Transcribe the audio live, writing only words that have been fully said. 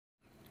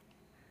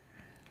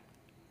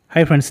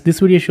Hi friends,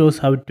 this video shows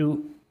how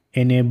to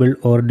enable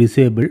or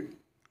disable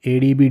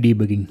ADB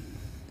debugging.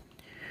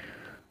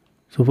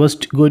 So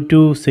first go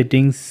to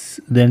settings,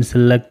 then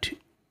select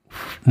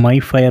My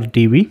Fire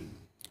TV,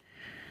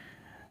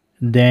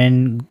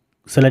 then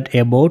select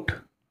about.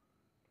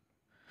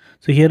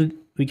 So here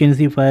we can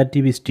see Fire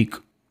TV stick.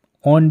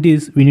 On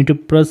this we need to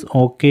press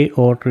OK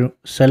or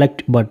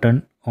select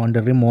button on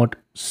the remote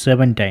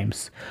 7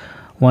 times.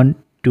 1,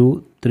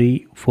 2,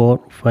 3,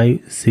 4,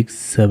 5, 6,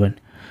 7.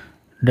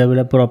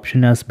 Developer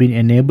option has been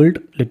enabled.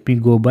 Let me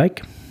go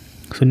back.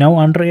 So now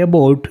under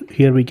about,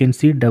 here we can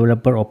see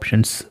developer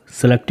options.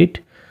 Select it.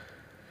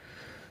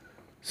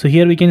 So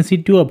here we can see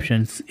two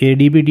options,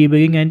 ADB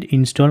debugging and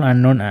install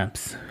unknown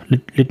apps.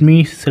 Let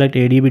me select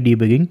ADB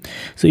debugging.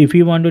 So if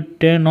you want to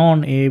turn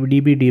on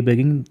ADB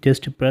debugging,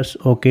 just press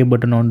OK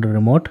button on the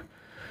remote.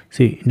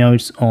 See, now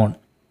it's on.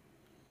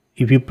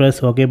 If you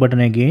press OK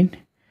button again,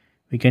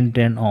 we can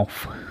turn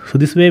off. So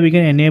this way we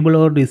can enable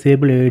or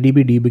disable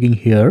ADB debugging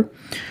here.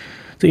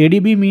 So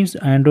ADB means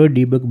Android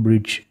Debug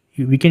Bridge.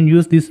 We can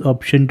use this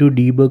option to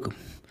debug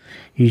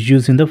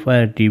issues in the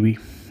Fire TV.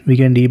 We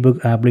can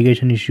debug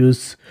application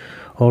issues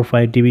or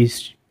Fire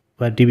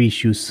TV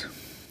issues.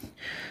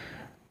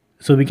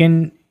 So we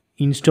can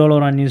install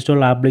or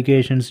uninstall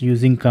applications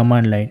using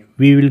command line.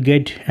 We will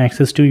get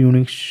access to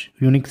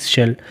Unix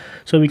shell.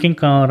 So we can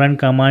run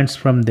commands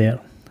from there.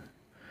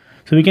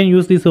 So we can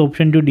use this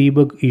option to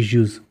debug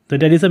issues. So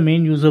that is the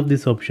main use of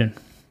this option.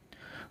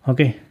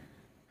 Okay.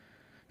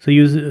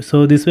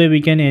 So this way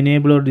we can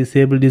enable or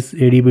disable this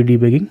ADB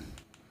debugging.